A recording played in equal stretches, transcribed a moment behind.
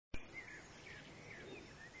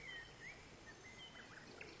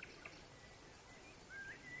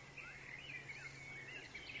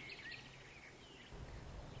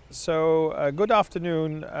Good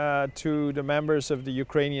afternoon to the members of the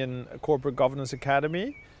Ukrainian Corporate Governance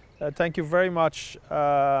Academy. Thank you very much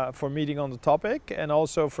for meeting on the topic and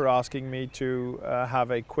also for asking me to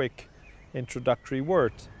have a quick introductory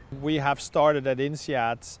word. We have started at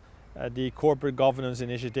INSEAD the Corporate Governance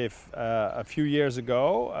Initiative a few years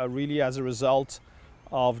ago, really as a result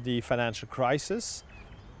of the financial crisis.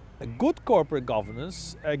 A good corporate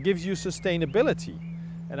governance gives you sustainability.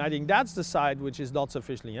 And I think that's the side which is not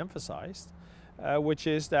sufficiently emphasized, which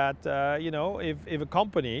is that, if a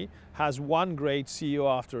company has one great CEO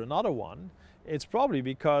after another one, it's probably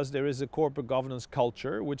because there is a corporate governance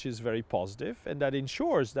culture which is very positive and that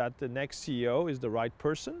ensures that the next CEO is the right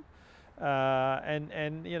person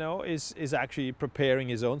is actually preparing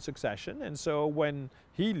his own succession. And so when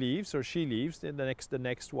he leaves or she leaves, then the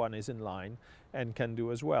next one is in line and can do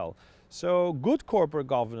as well. So good corporate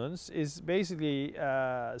governance is basically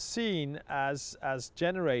seen as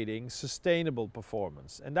generating sustainable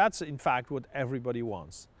performance. And that's in fact what everybody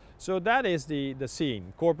wants. So that is the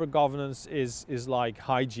scene. Corporate governance is like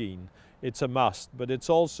hygiene. It's a must, but it's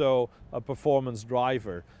also a performance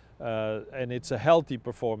driver. And it's a healthy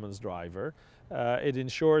performance driver. It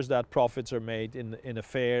ensures that profits are made in a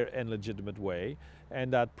fair and legitimate way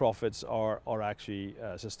and that profits are actually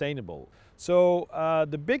sustainable. So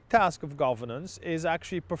the big task of governance is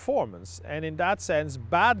actually performance, and in that sense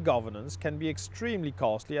bad governance can be extremely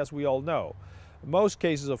costly, as we all know. Most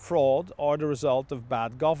cases of fraud are the result of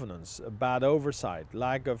bad governance, bad oversight,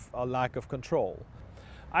 lack of control.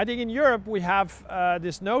 I think in Europe we have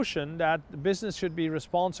this notion that business should be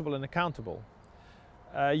responsible and accountable.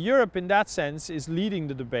 Europe in that sense is leading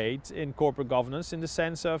the debate in corporate governance in the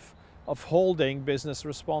sense of holding business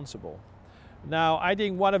responsible. Now I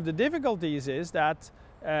think one of the difficulties is that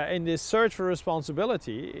in this search for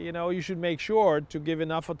responsibility, you should make sure to give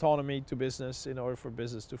enough autonomy to business in order for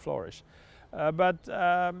business to flourish. But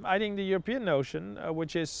I think the European notion,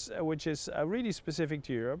 which is really specific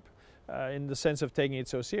to Europe, in the sense of taking it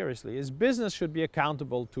so seriously, is business should be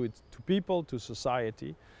accountable to people, to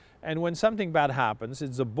society. And when something bad happens,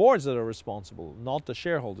 it's the boards that are responsible, not the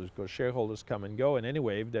shareholders, because shareholders come and go, and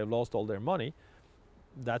anyway, if they've lost all their money,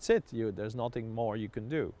 that's it. There's nothing more you can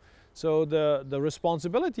do. So the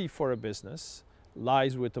responsibility for a business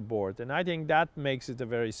lies with the board, and I think that makes it a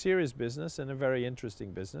very serious business and a very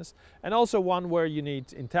interesting business, and also one where you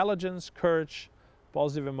need intelligence, courage,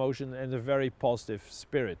 positive emotion, and a very positive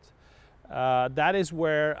spirit. That is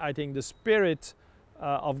where I think the spirit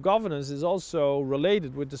of governance is also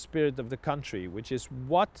related with the spirit of the country, which is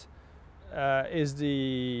what is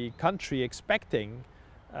the country expecting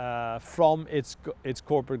from its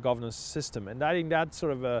corporate governance system. And I think that's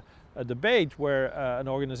sort of a debate where an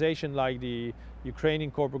organization like the Ukrainian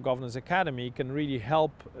Corporate Governance Academy can really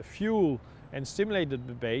help fuel and stimulate the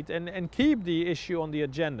debate and keep the issue on the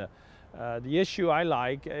agenda. The issue I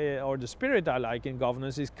like, or the spirit I like in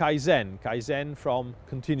governance, is Kaizen from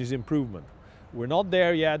continuous improvement. We're not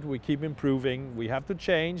there yet, we keep improving, we have to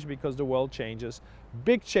change because the world changes.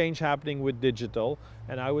 Big change happening with digital,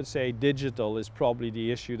 and I would say digital is probably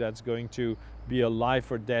the issue that's going to be a life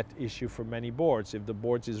or death issue for many boards. If the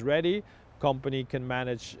board is ready, company can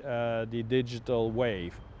manage the digital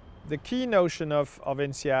wave. The key notion of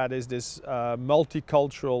INSEAD is this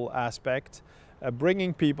multicultural aspect,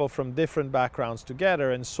 bringing people from different backgrounds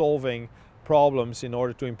together and solving problems in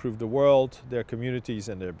order to improve the world, their communities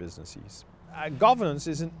and their businesses. Governance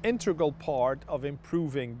is an integral part of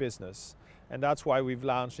improving business, and that's why we've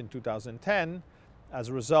launched in 2010, as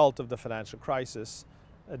a result of the financial crisis,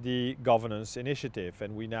 the Governance Initiative,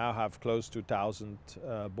 and we now have close to 1,000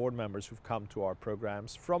 board members who've come to our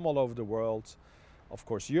programs from all over the world, of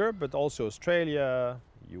course Europe, but also Australia,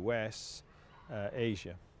 US,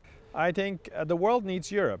 Asia. I think the world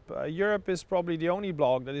needs Europe. Europe is probably the only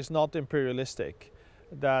bloc that is not imperialistic,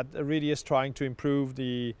 that really is trying to improve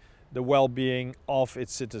the well-being of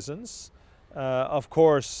its citizens. Of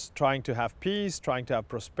course, trying to have peace, trying to have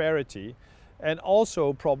prosperity, and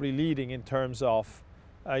also probably leading in terms of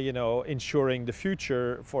ensuring the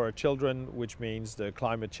future for our children, which means the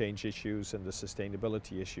climate change issues and the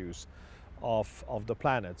sustainability issues of the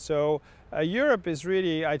planet. So Europe is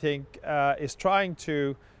really, I think, is trying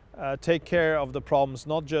to take care of the problems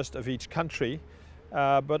not just of each country,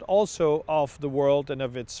 but also of the world and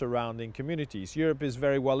of its surrounding communities. Europe is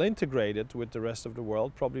very well integrated with the rest of the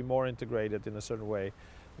world, probably more integrated in a certain way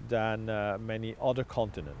than many other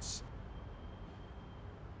continents.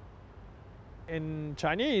 In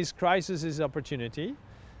Chinese, crisis is opportunity,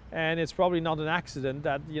 and it's probably not an accident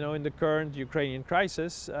that in the current Ukrainian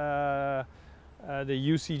crisis The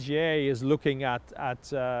UCGA is looking at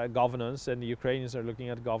governance, and the Ukrainians are looking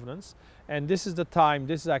at governance. And this is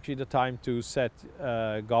actually the time to set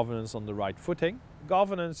governance on the right footing.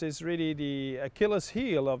 Governance is really the Achilles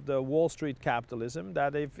heel of the Wall Street capitalism,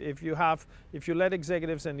 that if you let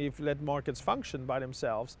executives and if you let markets function by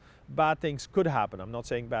themselves, bad things could happen. I'm not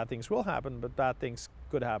saying bad things will happen, but bad things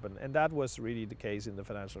could happen. And that was really the case in the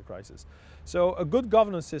financial crisis. So a good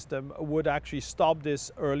governance system would actually stop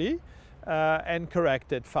this early and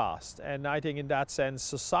correct it fast. And I think in that sense,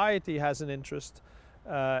 society has an interest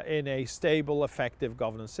in a stable, effective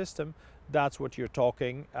governance system. That's what you're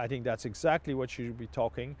talking. I think that's exactly what you should be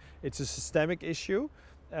talking. It's a systemic issue.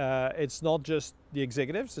 It's not just the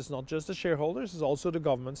executives, it's not just the shareholders, it's also the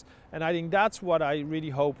governments. And I think that's what I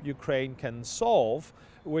really hope Ukraine can solve,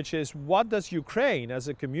 which is, what does Ukraine as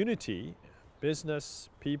a community, business,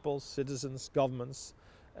 people, citizens, governments,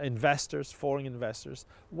 investors, foreign investors,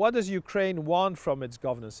 what does Ukraine want from its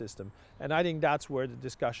governance system? And I think that's where the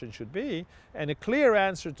discussion should be. And a clear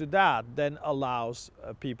answer to that then allows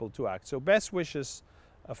people to act. So best wishes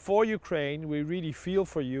for Ukraine. We really feel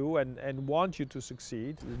for you and want you to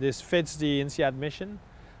succeed. This fits the INSEAD mission.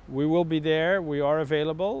 We will be there. We are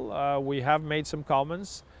available. We have made some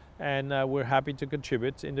comments, and we're happy to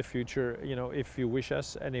contribute in the future, if you wish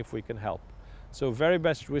us and if we can help. So very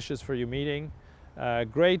best wishes for your meeting.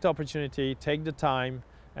 Great opportunity. Take the time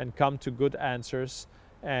and come to good answers,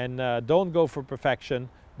 and don't go for perfection,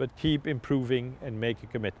 but keep improving and make a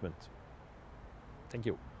commitment. Thank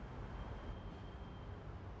you.